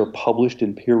 These are published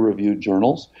in peer-reviewed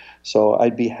journals. So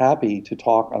I'd be happy to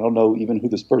talk. I don't know even who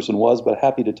this person was, but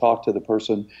happy to talk to the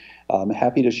person.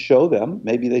 Happy to show them.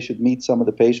 Maybe they should meet some of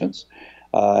the patients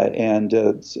and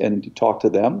talk to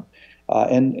them.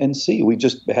 And see, I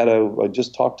just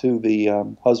talked to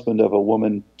the husband of a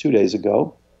woman 2 days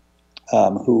ago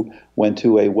who went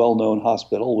to a well-known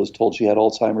hospital, was told she had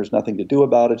Alzheimer's, nothing to do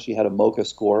about it. She had a MoCA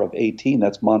score of 18.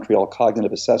 That's Montreal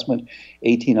Cognitive Assessment.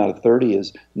 18 out of 30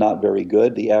 is not very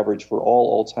good. The average for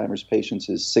all Alzheimer's patients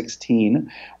is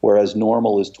 16, whereas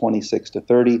normal is 26 to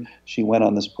 30. She went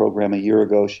on this program a year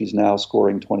ago. She's now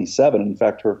scoring 27. In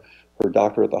fact, her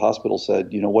doctor at the hospital said,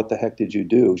 what the heck did you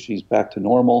do? She's back to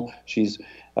normal. She's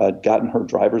gotten her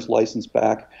driver's license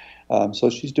back. So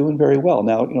she's doing very well.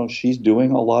 Now, she's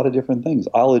doing a lot of different things.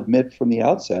 I'll admit from the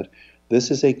outset,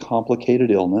 this is a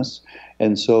complicated illness.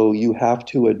 And so you have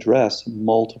to address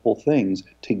multiple things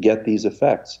to get these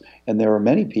effects. And there are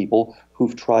many people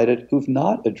who've tried it, who've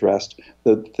not addressed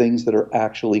the things that are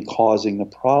actually causing the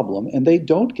problem, and they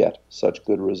don't get such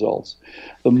good results.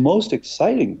 The most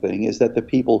exciting thing is that the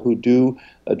people who do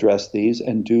address these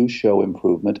and do show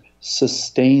improvement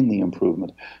sustain the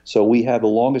improvement. So we have the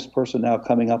longest person now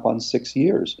coming up on 6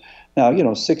 years.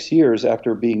 Now, 6 years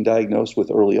after being diagnosed with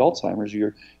early Alzheimer's,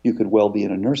 you could well be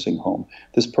in a nursing home.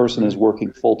 This person is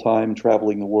working full-time,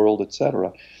 traveling the world,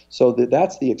 etc. So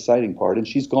that's the exciting part. And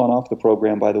she's gone off the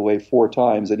program, by the way, 4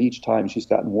 times, and each time she's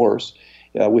gotten worse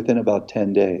within about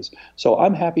 10 days. So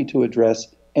I'm happy to address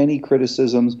any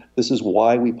criticisms. This is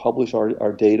why we publish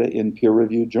our data in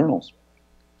peer-reviewed journals.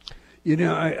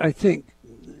 I think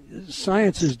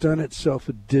science has done itself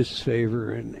a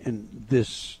disfavor in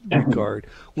this regard.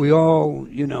 We all,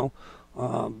 if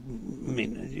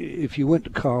you went to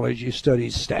college, you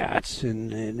studied stats,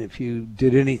 and if you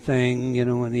did anything,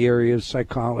 in the area of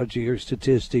psychology or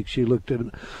statistics, you looked at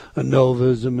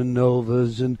ANOVAs and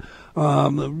MANOVAs, and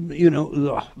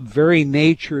the very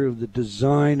nature of the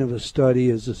design of a study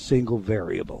is a single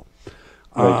variable.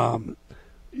 Right.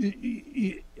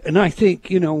 And I think,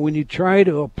 when you try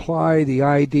to apply the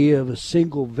idea of a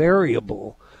single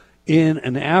variable in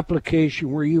an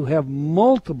application where you have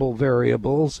multiple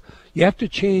variables, you have to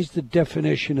change the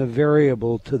definition of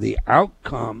variable to the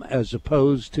outcome as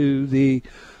opposed to the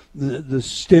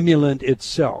stimulant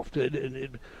itself.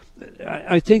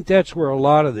 I think that's where a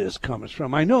lot of this comes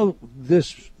from. I know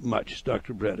this much,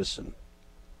 Dr. Bredesen.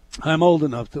 I'm old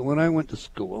enough that when I went to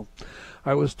school,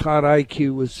 I was taught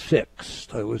IQ was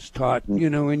fixed. I was taught,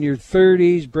 in your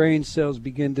 30s, brain cells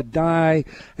begin to die,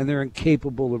 and they're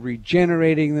incapable of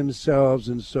regenerating themselves,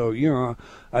 and so you're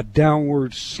a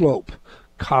downward slope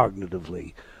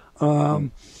cognitively.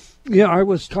 I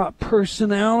was taught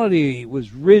personality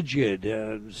was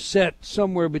rigid, set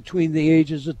somewhere between the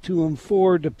ages of 2 and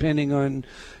 4, depending on,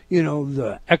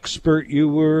 the expert you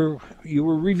were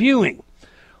reviewing.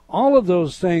 All of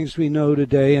those things we know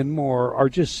today and more are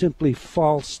just simply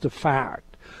false to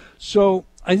fact. So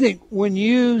I think when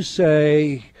you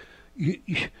say you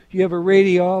have a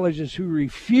radiologist who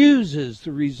refuses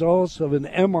the results of an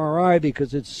MRI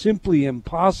because it's simply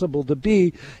impossible to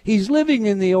be, he's living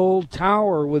in the old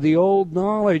tower with the old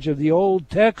knowledge of the old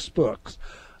textbooks.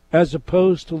 as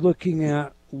opposed to looking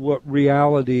at what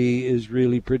reality is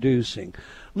really producing.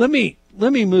 Let me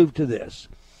move to this.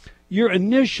 Your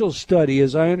initial study,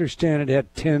 as I understand it,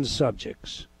 had 10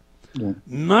 subjects. Yeah.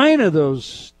 9 of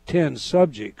those 10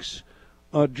 subjects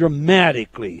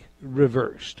dramatically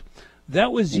reversed.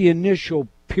 That was the initial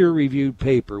peer-reviewed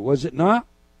paper, was it not?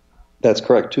 That's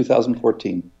correct,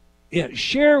 2014. Yeah,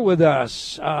 share with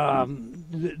us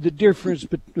the difference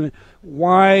between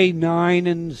why 9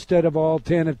 instead of all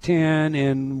 10 of 10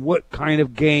 and what kind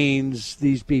of gains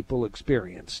these people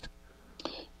experienced.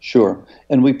 Sure.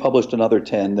 And we published another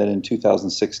 10 then in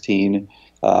 2016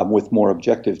 with more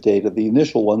objective data. The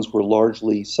initial ones were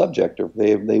largely subjective.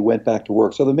 They went back to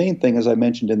work. So the main thing, as I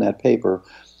mentioned in that paper,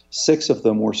 6 of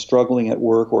them were struggling at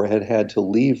work or had to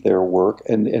leave their work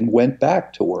and went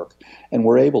back to work and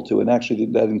were able to. And actually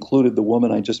that included the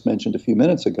woman I just mentioned a few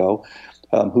minutes ago,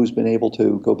 who's been able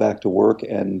to go back to work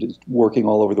and working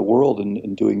all over the world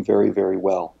and doing very, very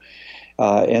well.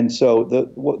 And so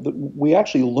we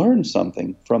actually learned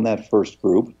something from that first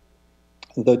group.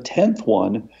 The 10th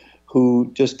one, who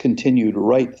just continued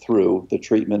right through the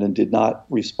treatment and did not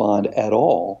respond at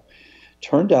all,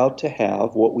 turned out to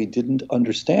have what we didn't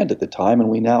understand at the time, and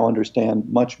we now understand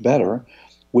much better,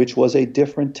 which was a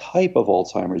different type of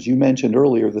Alzheimer's. You mentioned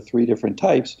earlier the 3 different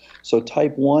types. So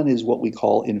type 1 is what we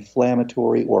call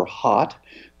inflammatory or hot.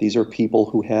 These are people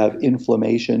who have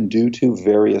inflammation due to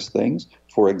various things.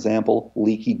 For example,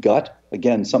 leaky gut.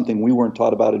 Again, something we weren't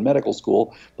taught about in medical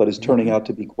school, but is turning out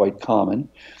to be quite common.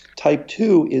 Type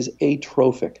 2 is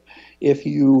atrophic. If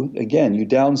you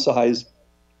downsize,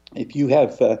 if you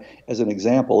have, as an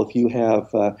example, if you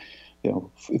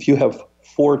have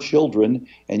 4 children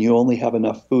and you only have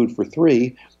enough food for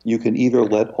 3, you can either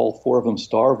let all 4 of them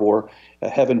starve, or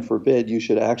heaven forbid, you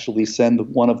should actually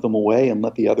send one of them away and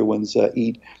let the other ones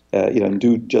eat, and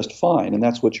do just fine. And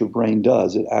that's what your brain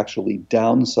does. It actually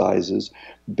downsizes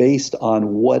based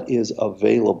on what is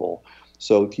available.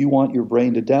 So if you want your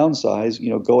brain to downsize,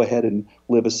 go ahead and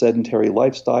live a sedentary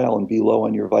lifestyle and be low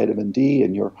on your vitamin D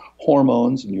and your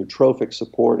hormones and your trophic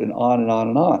support and on and on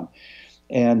and on.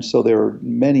 And so there are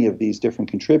many of these different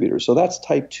contributors. So that's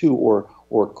type 2 or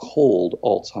cold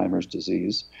Alzheimer's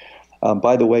disease.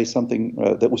 By the way, something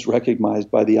that was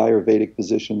recognized by the Ayurvedic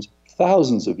physicians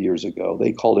thousands of years ago.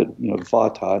 They called it,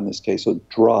 vata in this case, so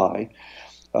dry.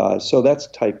 So that's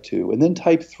type 2. And then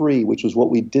type 3, which was what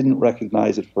we didn't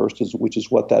recognize at first, which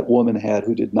is what that woman had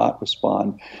who did not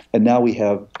respond. And now we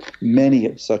have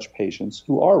many such patients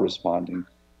who are responding.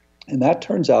 And that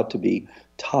turns out to be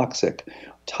toxic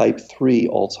type 3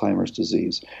 Alzheimer's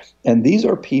disease. And these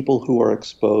are people who are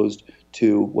exposed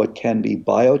to what can be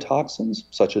biotoxins,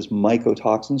 such as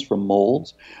mycotoxins from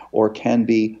molds, or can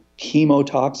be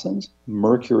chemotoxins,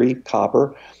 mercury,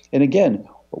 copper. And again,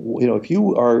 if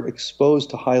you are exposed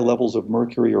to high levels of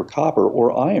mercury or copper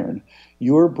or iron,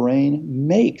 your brain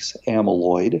makes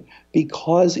amyloid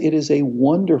because it is a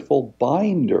wonderful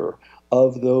binder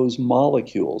of those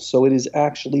molecules. So it is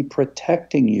actually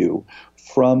protecting you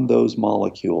from those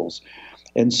molecules.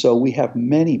 And so we have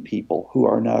many people who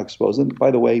are now exposed. And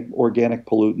by the way, organic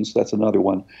pollutants, that's another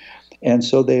one. And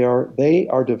so they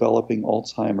are developing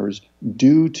Alzheimer's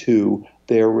due to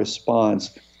their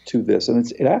response to this.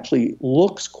 And it actually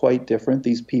looks quite different.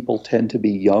 These people tend to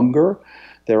be younger.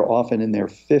 They're often in their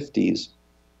 50s.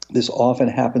 This often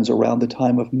happens around the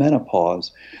time of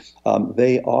menopause.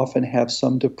 They often have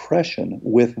some depression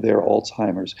with their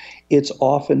Alzheimer's. It's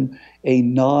often a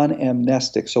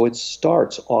non-amnestic, so it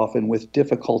starts often with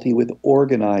difficulty with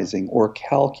organizing or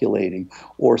calculating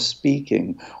or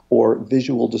speaking or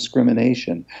visual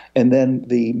discrimination. And then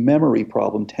the memory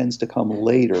problem tends to come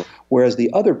later, whereas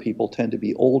the other people tend to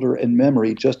be older, and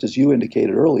memory, just as you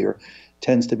indicated earlier,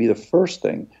 tends to be the first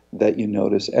thing that you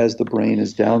notice as the brain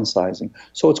is downsizing.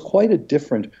 So it's quite a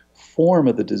different form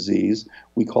of the disease.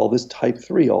 We call this type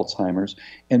 3 Alzheimer's.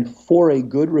 And for a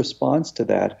good response to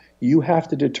that, you have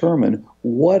to determine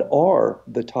what are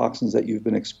the toxins that you've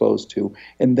been exposed to,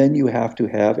 and then you have to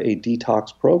have a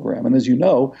detox program. And as you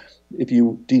know, if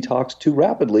you detox too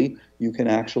rapidly, you can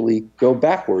actually go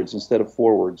backwards instead of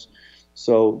forwards.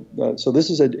 So this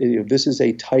is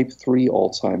a type 3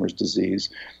 Alzheimer's disease,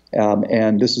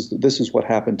 and this is what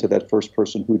happened to that first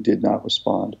person who did not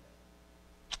respond.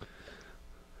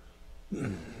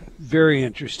 Very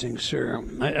interesting, sir.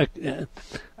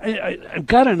 I've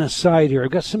got an aside here.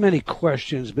 I've got so many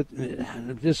questions, but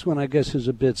this one, I guess, is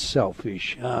a bit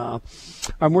selfish.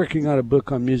 I'm working on a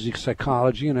book on music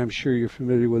psychology, and I'm sure you're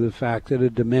familiar with the fact that a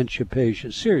dementia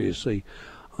patient, seriously,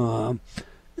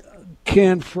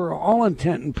 can, for all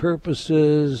intent and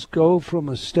purposes, go from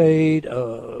a state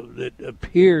that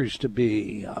appears to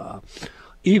be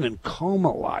even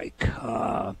coma-like.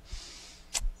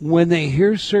 When they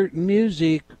hear certain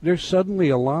music, they're suddenly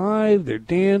alive, they're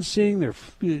dancing,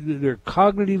 their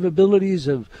cognitive abilities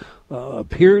have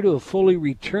appear to have fully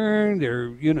returned,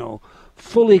 they're,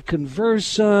 fully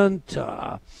conversant,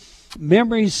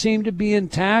 memories seem to be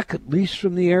intact, at least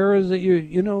from the eras that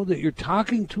you're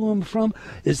talking to them from.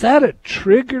 Is that a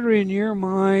trigger in your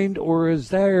mind, or is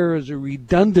there a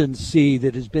redundancy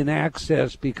that has been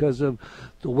accessed because of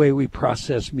the way we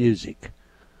process music?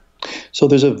 So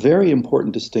there's a very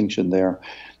important distinction there.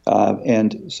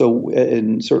 And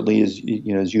certainly, as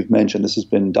you've mentioned, this has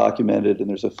been documented, and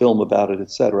there's a film about it,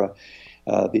 etc.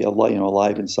 The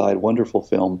Alive Inside, wonderful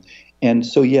film. And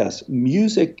so, yes,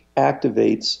 music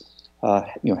activates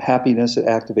happiness. It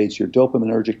activates your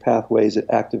dopaminergic pathways. It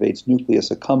activates nucleus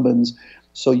accumbens.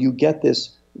 So you get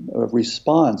this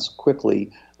response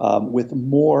quickly with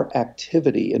more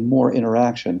activity and more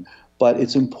interaction. But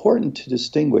it's important to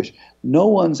distinguish. No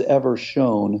one's ever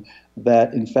shown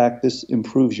that, in fact, this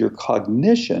improves your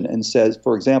cognition and says,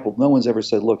 for example, no one's ever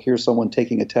said, look, here's someone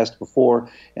taking a test before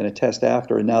and a test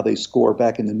after, and now they score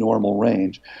back in the normal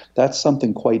range. That's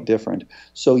something quite different.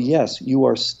 So yes, you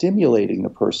are stimulating the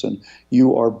person.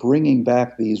 You are bringing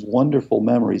back these wonderful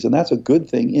memories, and that's a good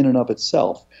thing in and of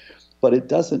itself. But it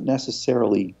doesn't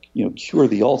necessarily cure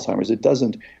the Alzheimer's. It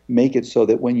doesn't make it so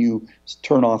that when you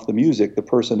turn off the music, the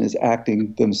person is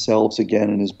acting themselves again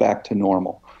and is back to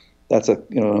normal. That's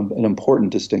an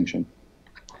important distinction.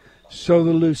 So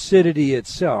the lucidity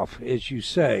itself, as you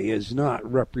say, is not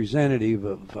representative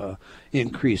of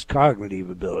increased cognitive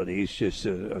ability. It's just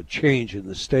a change in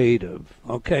the state of,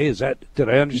 did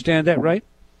I understand that right?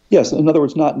 Yes, in other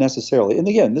words, not necessarily. And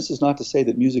again, this is not to say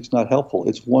that music's not helpful.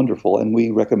 It's wonderful, and we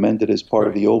recommend it as part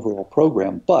of the overall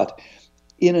program. But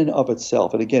in and of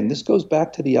itself, and again, this goes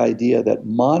back to the idea that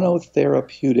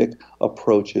monotherapeutic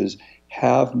approaches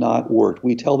have not worked.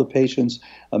 We tell the patients,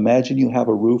 imagine you have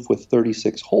a roof with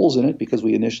 36 holes in it, because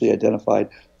we initially identified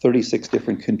 36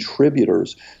 different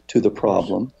contributors to the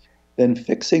problem. Then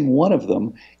fixing one of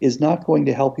them is not going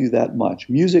to help you that much.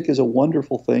 Music is a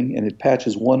wonderful thing, and it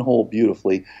patches one hole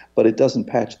beautifully, but it doesn't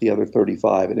patch the other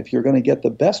 35. And if you're going to get the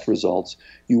best results,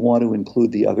 you want to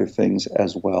include the other things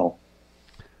as well.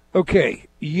 Okay,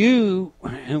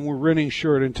 and we're running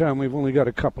short in time, we've only got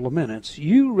a couple of minutes,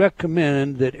 you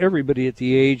recommend that everybody at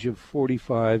the age of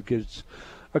 45 gets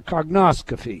a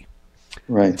cognoscopy.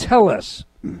 Right. Tell us,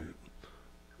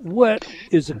 what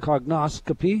is a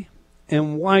cognoscopy,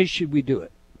 and why should we do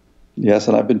it? Yes,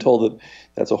 and I've been told that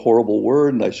that's a horrible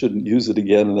word and I shouldn't use it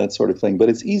again and that sort of thing. But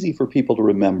it's easy for people to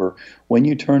remember. When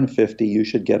you turn 50, you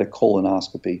should get a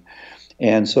colonoscopy.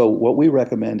 And so what we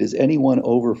recommend is anyone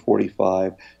over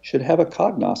 45 should have a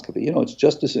cognoscopy. It's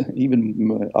just as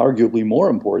even arguably more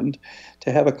important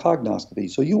to have a cognoscopy.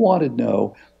 So you want to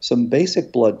know some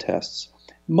basic blood tests.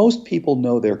 Most people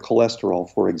know their cholesterol,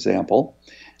 for example.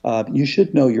 You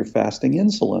should know your fasting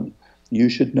insulin. You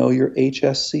should know your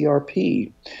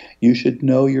HSCRP. You should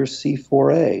know your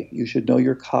C4A. You should know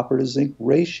your copper to zinc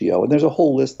ratio. And there's a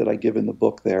whole list that I give in the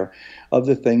book there of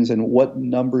the things and what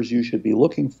numbers you should be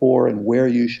looking for and where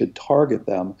you should target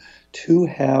them to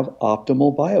have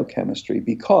optimal biochemistry.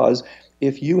 Because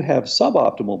if you have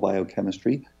suboptimal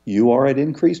biochemistry, you are at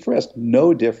increased risk,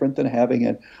 no different than having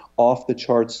an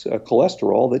off-the-charts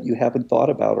cholesterol that you haven't thought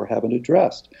about or haven't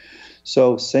addressed.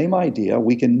 So same idea.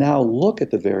 We can now look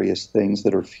at the various things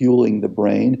that are fueling the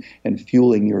brain and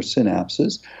fueling your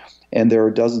synapses. And there are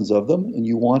dozens of them. And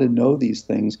you want to know these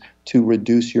things to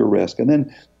reduce your risk. And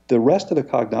then the rest of the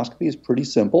cognoscopy is pretty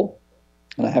simple.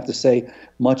 And I have to say,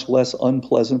 much less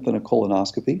unpleasant than a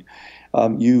colonoscopy.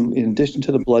 In addition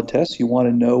to the blood tests, you want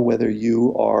to know whether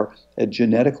you are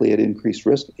genetically at increased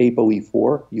risk,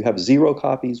 ApoE4. You have 0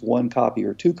 copies, 1 copy,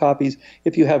 or 2 copies.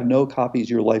 If you have no copies,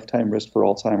 your lifetime risk for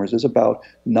Alzheimer's is about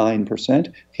 9%.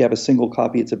 If you have a single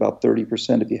copy, it's about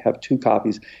 30%. If you have 2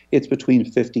 copies, it's between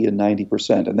 50 and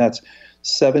 90%. And that's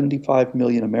 75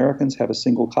 million Americans have a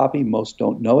single copy. Most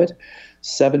don't know it.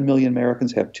 7 million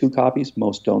Americans have 2 copies.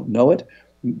 Most don't know it.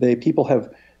 People have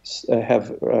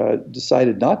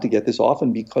decided not to get this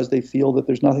often because they feel that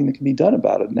there's nothing that can be done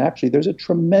about it. And actually, there's a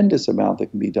tremendous amount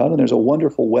that can be done. And there's a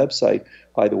wonderful website,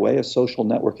 by the way, a social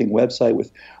networking website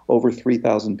with over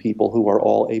 3,000 people who are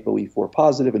all ApoE4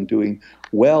 positive and doing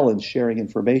well and sharing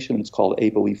information. It's called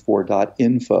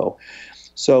apoe4.info.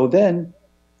 So then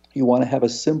you want to have a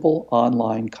simple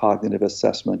online cognitive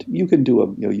assessment. You can do a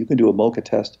MoCA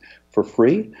test for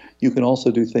free. You can also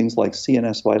do things like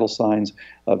CNS vital signs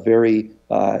very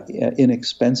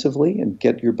inexpensively and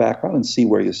get your background and see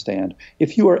where you stand.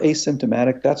 If you are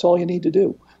asymptomatic, that's all you need to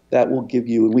do. that will give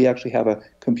you, and we actually have a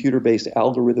computer-based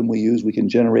algorithm we use. We can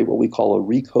generate what we call a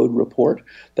recode report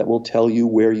that will tell you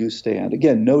where you stand.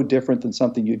 Again, no different than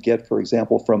something you'd get, for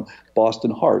example, from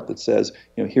Boston Heart that says,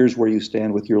 here's where you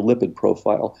stand with your lipid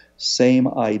profile. Same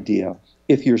idea.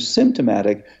 If you're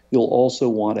symptomatic, you'll also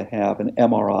want to have an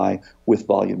MRI with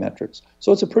volumetrics.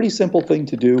 So it's a pretty simple thing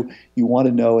to do. You want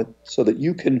to know it so that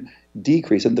you can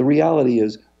decrease. And the reality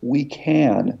is we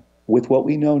can, with what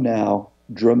we know now,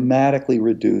 dramatically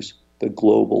reduce the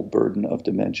global burden of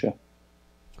dementia.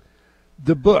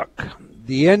 The book,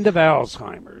 The End of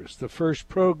Alzheimer's, the first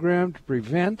program to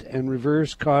prevent and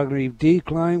reverse cognitive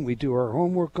decline. We do our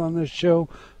homework on this show.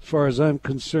 As far as I'm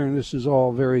concerned, this is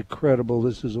all very credible.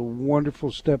 This is a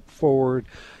wonderful step forward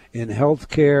in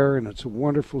healthcare, and it's a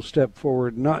wonderful step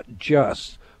forward not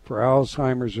just for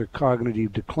Alzheimer's or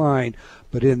cognitive decline,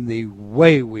 but in the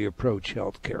way we approach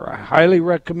healthcare. I highly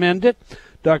recommend it.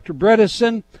 Dr.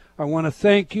 Bredesen, I want to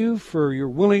thank you for your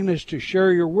willingness to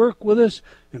share your work with us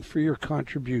and for your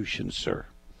contributions, sir.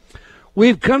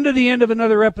 We've come to the end of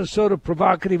another episode of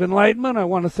Provocative Enlightenment. I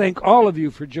want to thank all of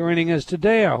you for joining us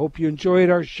today. I hope you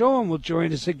enjoyed our show and will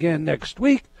join us again next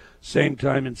week, same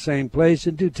time and same place.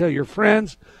 And do tell your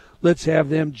friends, let's have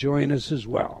them join us as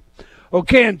well.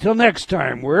 Okay, until next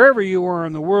time, wherever you are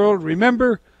in the world,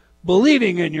 remember,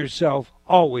 believing in yourself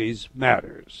always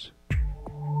matters.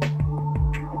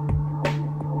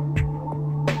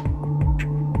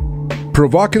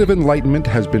 Provocative Enlightenment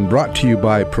has been brought to you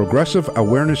by Progressive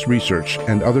Awareness Research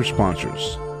and other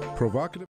sponsors. Provocative